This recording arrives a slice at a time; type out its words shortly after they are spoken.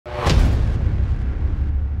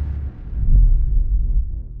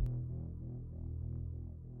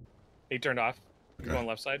He turned off. He's Okay. going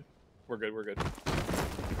left side. We're good, we're good.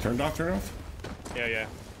 He turned off, turn off? Yeah, yeah.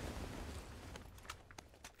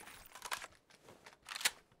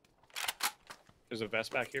 There's a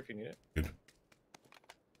vest back here if you need it. Good.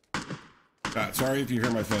 Sorry if you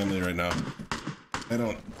hear my family right now. I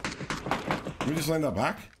don't. Can we just land up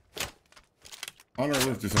back? On our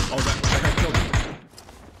roof, there's some. Oh, that guy killed me.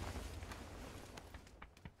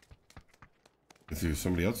 Is there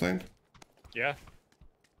somebody else land? Yeah.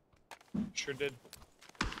 Sure did.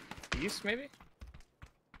 East, maybe?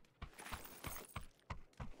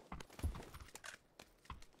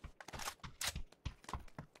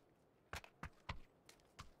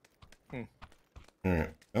 Alright.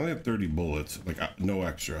 I only have 30 bullets. Like, no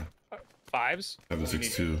extra. Fives?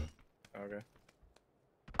 7.62. Okay.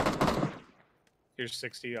 Here's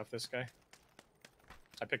 60 off this guy.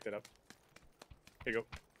 I picked it up. Here you go.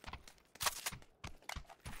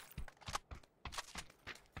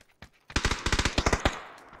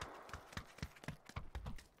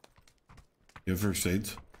 You have first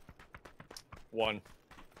aids? One.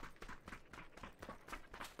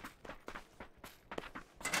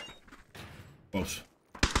 Close.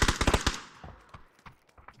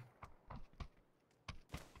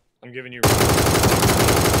 I'm giving you. I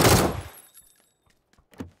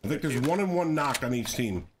think there's 1 and 1 knock on each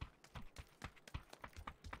team.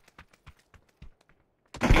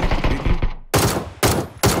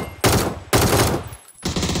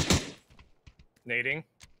 Nading.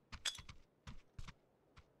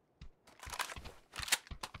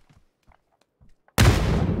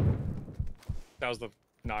 That was the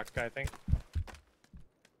knock guy, I think.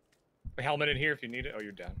 A helmet in here if you need it. Oh,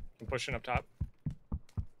 you're down. I'm pushing up top.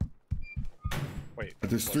 Wait. But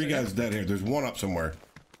there's 3 guys dead here. There's 1 up somewhere.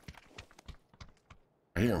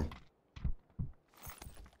 I hear him.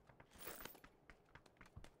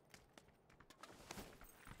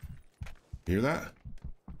 You hear that?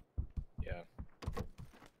 Yeah.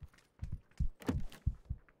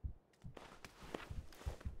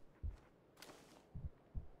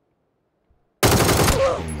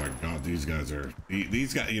 Oh my god, these guys are...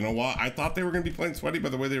 These guys, you know what? I thought they were going to be playing sweaty by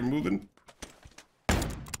the way they were moving.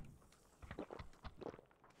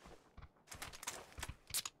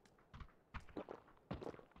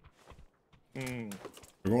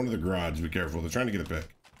 We're going to the garage. Be careful. They're trying to get a pick.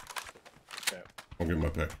 Okay. I'll give them a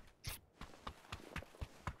pick.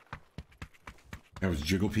 I was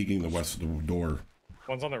jiggle peeking the west of the door.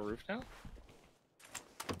 One's on the roof now?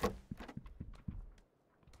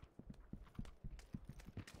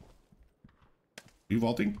 You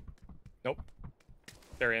vaulting? Nope.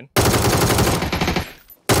 They're in.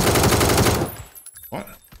 What?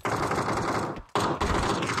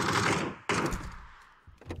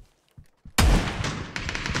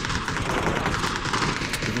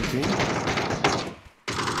 Different team?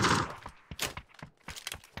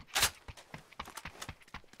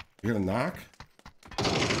 You got a knock?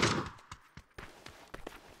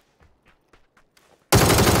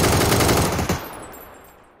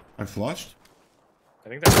 I flushed? I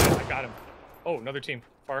think that's it. I got him. Oh, another team.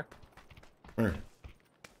 Far. Where?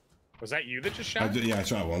 Was that you that just shot? Yeah, I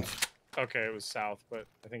shot once. Okay, it was south, but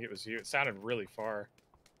I think it was you. It sounded really far.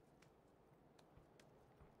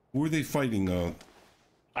 Who are they fighting?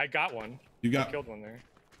 I got one. You got... I killed one there.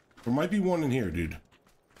 There might be one in here, dude.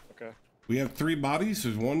 Okay. We have 3 bodies.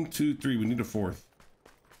 There's 1, 2, 3. We need a 4th.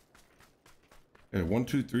 Yeah, 1,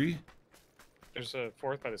 2, 3. There's a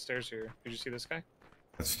 4th by the stairs here. Did you see this guy?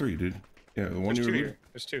 That's 3, dude. Yeah, the one There's you 2 were... here.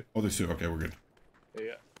 There's 2. Oh, there's 2. Okay, we're good.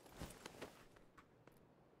 Yeah.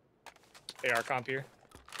 AR comp here.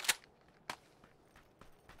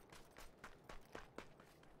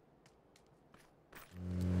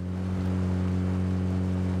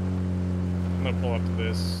 I'm gonna pull up to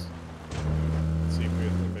this. See if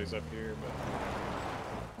anybody's up here, but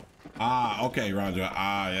Ah, okay, Roger.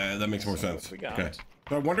 Ah, yeah, that makes more sense. we got Okay. it.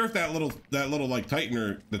 So I wonder if that little like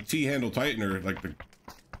tightener, the T-handle tightener, like the...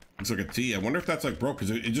 Looks like a T. I wonder if that's like broke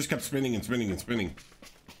because it just kept spinning and spinning and spinning.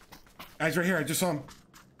 Guys, right here. I just saw him.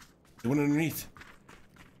 The one underneath.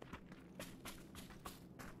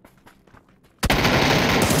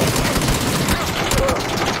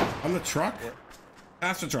 On the truck?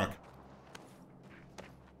 That's the truck.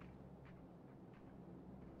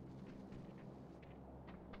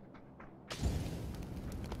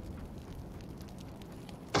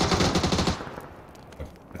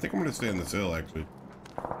 I think I'm gonna stay on this hill, actually.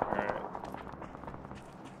 Alright.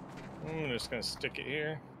 I'm just gonna stick it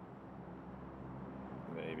here.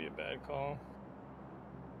 Maybe a bad call.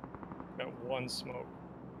 Got 1 smoke.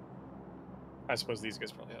 I suppose these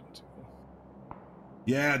guys probably have 2.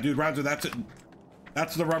 Yeah, dude, Roger, that's it.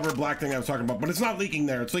 That's the rubber black thing I was talking about, but it's not leaking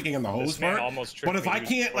there. It's leaking in the hose part. But if I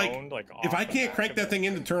can't if I can't crank that thing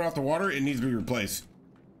in to turn off the water, it needs to be replaced.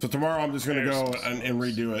 So tomorrow I'm just gonna go and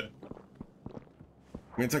redo it.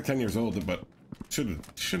 I mean, it's like 10 years old, but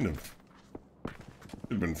shouldn't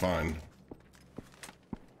have been fine.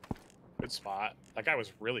 Good spot. That guy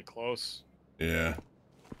was really close. Yeah.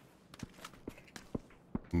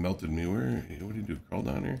 Melted me. Where? What do you do? Crawl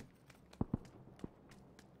down here?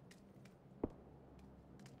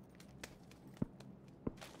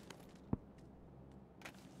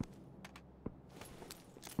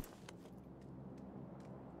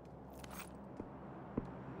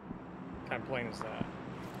 What kind of plane is that?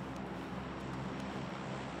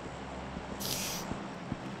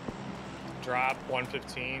 Drop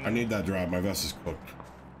 115. I need that drop. My vest is cooked.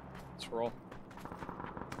 Let's roll.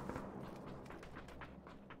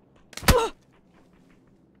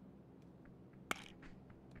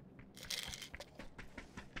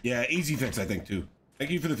 Yeah, easy fix, I think, too. Thank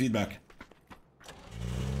you for the feedback.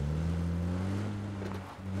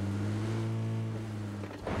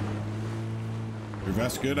 Your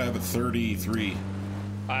vest good? I have a 33.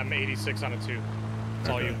 I'm 86 on a 2. That's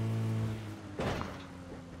all you.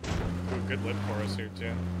 Ooh, good lip for us here,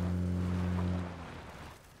 too.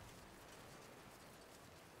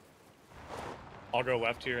 I'll go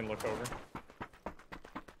left here and look over.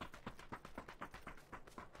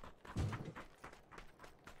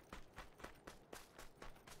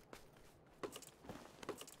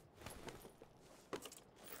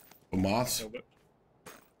 Moss?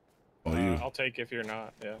 Oh, you. I'll take if you're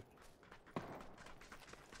not, yeah.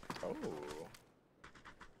 Oh.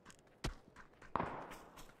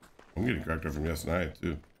 I'm getting cracked up from yesterday night,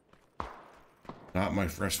 too. Not my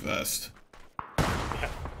fresh vest. Yeah.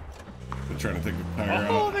 They're trying to take the tire out.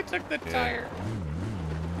 Oh, they took the tire.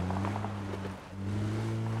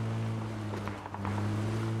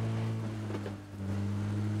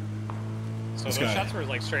 So This those guy. shots were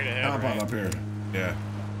like straight ahead, Hop right? on up here. Yeah.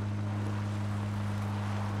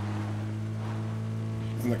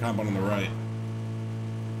 He's in the compound on the right.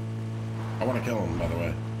 I want to kill him, by the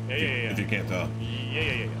way. Yeah, If you can't tell.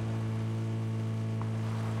 Yeah.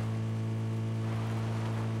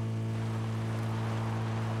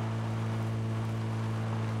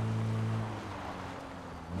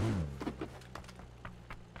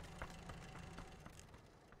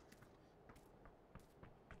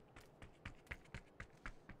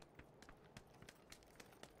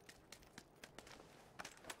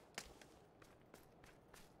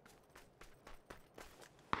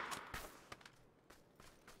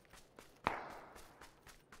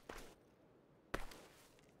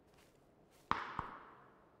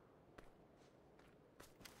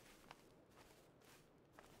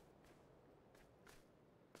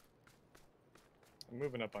 I'm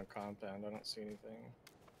moving up on compound. I don't see anything.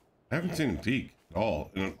 I haven't seen him peek at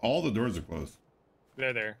all. And all the doors are closed.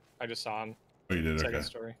 They're there. I just saw him. Oh, you did? Second Okay.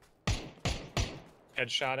 story.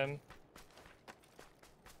 Headshot him.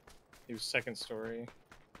 He was second story.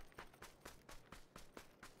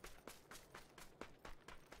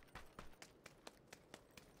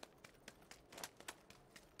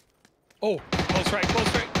 Oh, close right,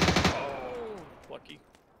 close right. Oh, lucky.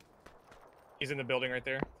 He's in the building right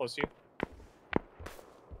there, close to you.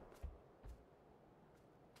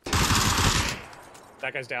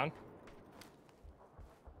 That guy's down.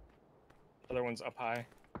 Other one's up high.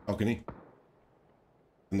 Balcony.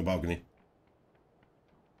 In the balcony.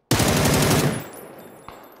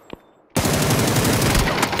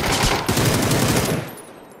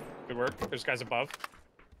 Good work. There's guys above.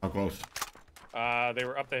 How close? They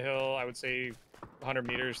were up the hill, I would say 100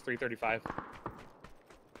 meters, 335.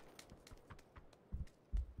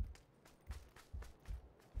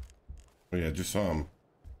 Oh yeah, just saw him.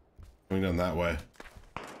 Going down that way. Is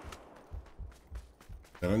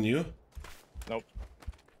that on you? Nope.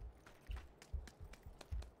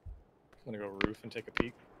 I'm gonna go roof and take a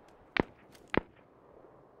peek.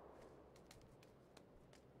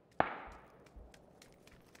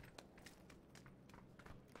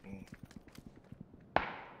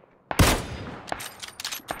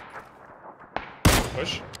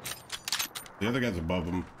 Push. The other guy's above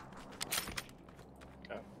him.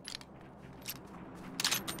 Okay.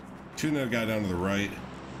 Shooting that guy down to the right.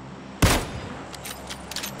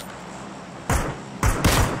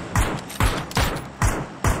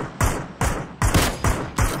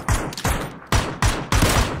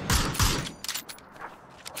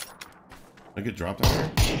 I get dropped on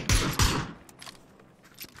here?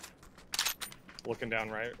 Looking down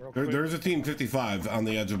right real quick. There's a team 55 on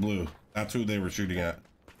the edge of blue. That's who they were shooting at.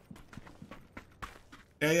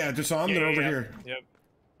 Yeah, just saw them. They're over here. Yep.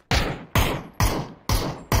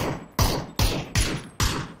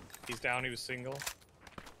 He's down. He was single.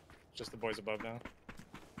 Just the boys above now.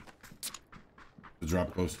 The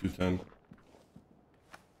drop close 210.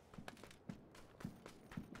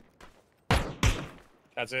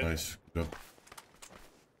 That's it. Nice. Go.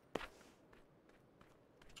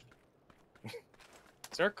 Is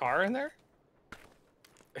there a car in there?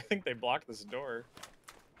 I think they blocked this door.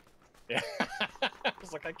 Yeah. I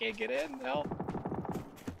was like, I can't get in. Help.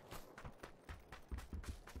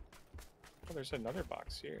 Oh, there's another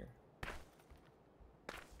box here.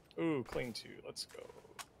 Ooh, clean 2. Let's go.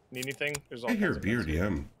 Need anything? There's all I hear kinds of guns here.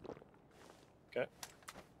 BRDM. Okay.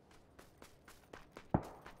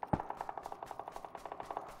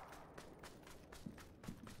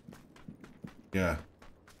 Yeah.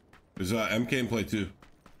 There's MK in play too.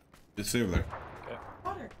 Just stay over there. Okay.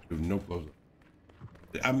 Water. You have no clothes.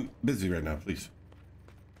 I'm busy right now, please.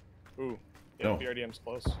 Ooh. Yeah, No. BRDM's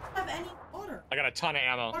close. Have any water? I got a ton of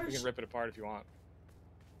ammo. Water We can rip it apart if you want.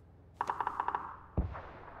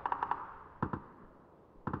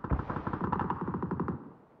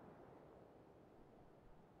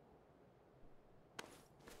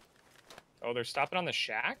 Oh, they're stopping on the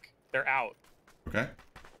shack? They're out. Okay.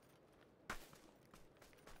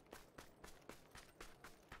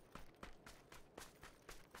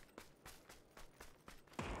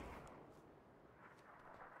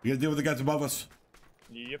 You gotta deal with the guys above us.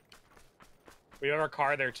 Yep. We have our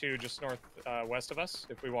car there too, just north west of us,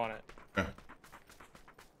 if we want it. Okay.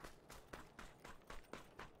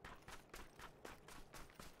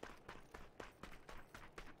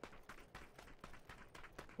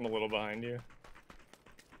 I'm a little behind you.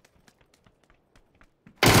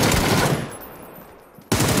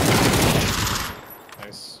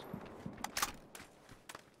 Nice.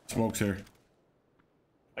 Smoke's here.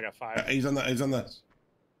 I got 5. He's on the.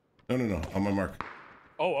 No. On my mark.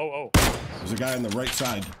 Oh. There's a guy on the right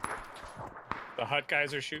side. The hut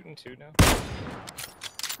guys are shooting too now.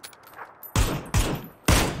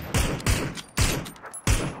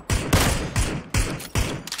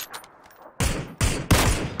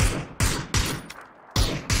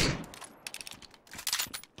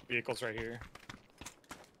 Vehicles right here.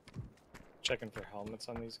 Checking for helmets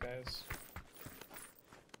on these guys.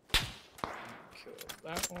 Kill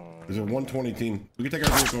that one. There's a 120 team. We can take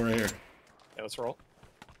our vehicle right here. Yeah, let's roll.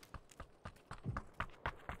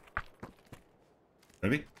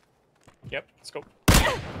 Ready? Yep, let's go.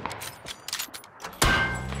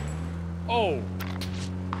 Oh!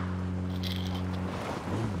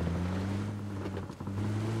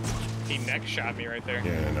 He neck shot me right there.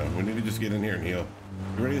 Yeah, no. We need to just get in here and heal.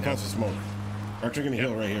 You ready to toss the smoke? We're actually gonna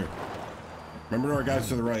heal right here. Remember our guys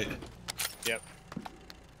to the right. Yep.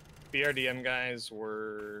 BRDM guys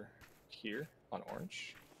were here on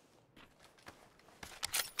orange.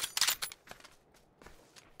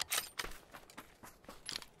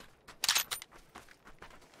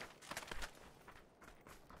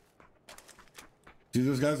 See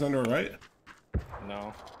those guys on our right?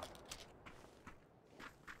 No.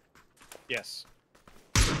 Yes.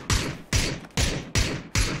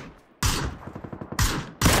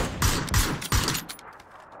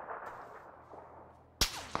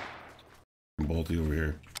 Bolty over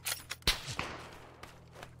here.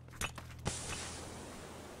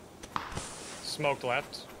 Smoked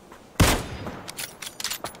left.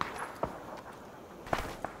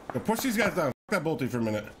 Now push these guys down. F that Bolty for a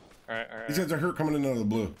minute. Alright. These guys are hurt coming in out of the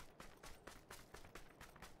blue.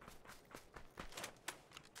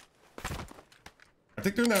 I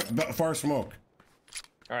think they're in that far smoke.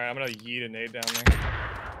 Alright, I'm gonna yeet a nade down there.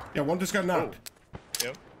 Yeah, one just got knocked. Oh.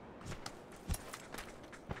 Yep.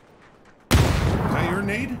 Is that your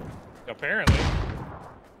nade? Apparently.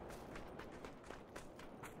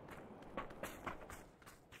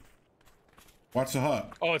 Watch the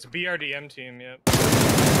hut. Oh, it's a BRDM team, yep.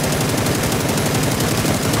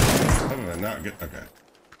 How did I not get? Okay.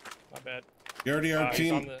 Not bad. You already our He's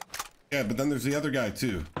team. on the... Yeah, but then there's the other guy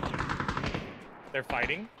too. They're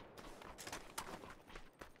fighting.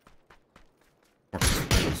 That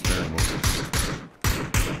was terrible.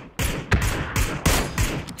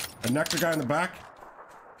 I knocked the guy in the back.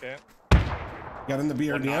 Okay. Got in the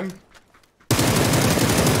BRDM.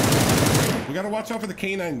 We gotta watch out for the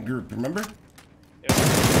canine group, remember? Yep.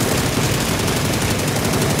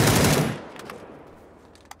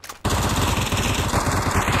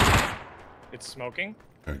 It's smoking.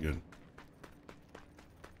 Okay, good.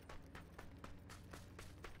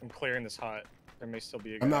 I'm clearing this hut. There may still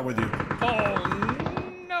be a guy. I'm not with you. Oh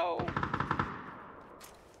no!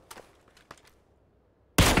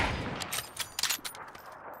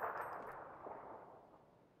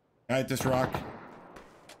 Alright, this rock.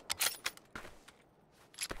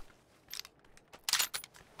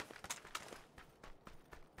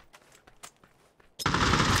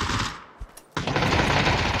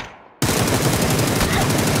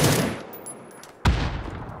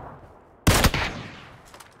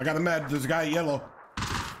 I got a med. There's a guy yellow.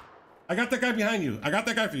 I got that guy behind you. I got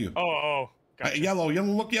that guy for you. Oh. Gotcha. Yellow,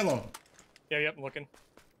 look yellow. Yep, looking.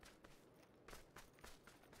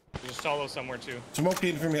 There's a solo somewhere too.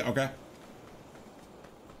 Smoking from me, okay.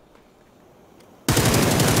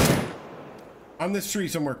 On this tree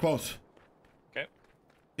somewhere close. Okay.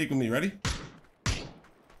 Keep with me, ready?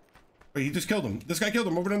 Wait, he just killed him. This guy killed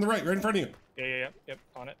him over on the right in front of you. Yep,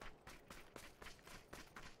 on it.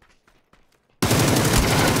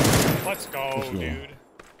 Let's go, dude.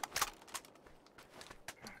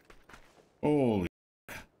 Holy.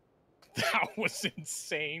 That was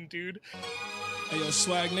insane, dude. Hey, yo,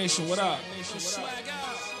 Swag Nation, what up? Swag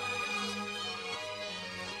out.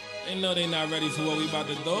 They know they not ready for what we about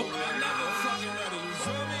to do. They're never fucking ready, you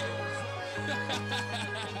feel me?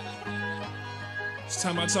 It's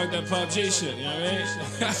time I talk that PUBG shit, you know what I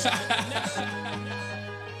mean?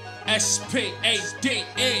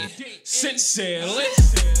 S-P-A-D-E, sincerely.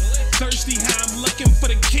 Thirsty how I'm looking for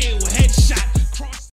the kill, headshot.